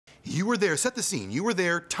You were there, set the scene. You were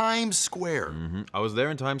there, Times Square. I was there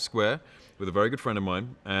in Times Square with a very good friend of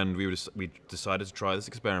mine, and we decided to try this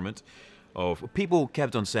experiment of people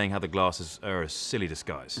kept on saying how the glasses are a silly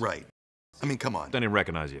disguise. Right. I mean, come on. Don't even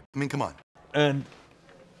recognize you. I mean, come on. And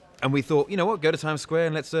we thought, you know what, go to Times Square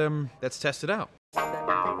and let's test it out.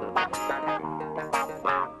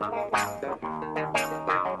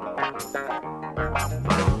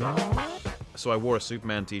 So I wore a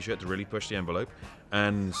Superman t-shirt to really push the envelope,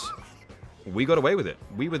 and we got away with it.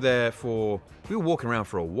 We were walking around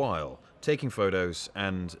for a while, taking photos,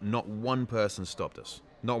 and not one person stopped us.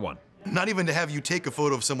 Not one. Not even to have you take a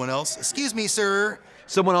photo of someone else? Excuse me, sir.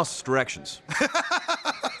 Someone else's directions.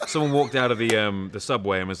 Someone walked out of the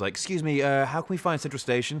subway and was like, excuse me, how can we find Central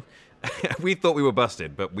Station? We thought we were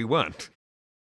busted, but we weren't.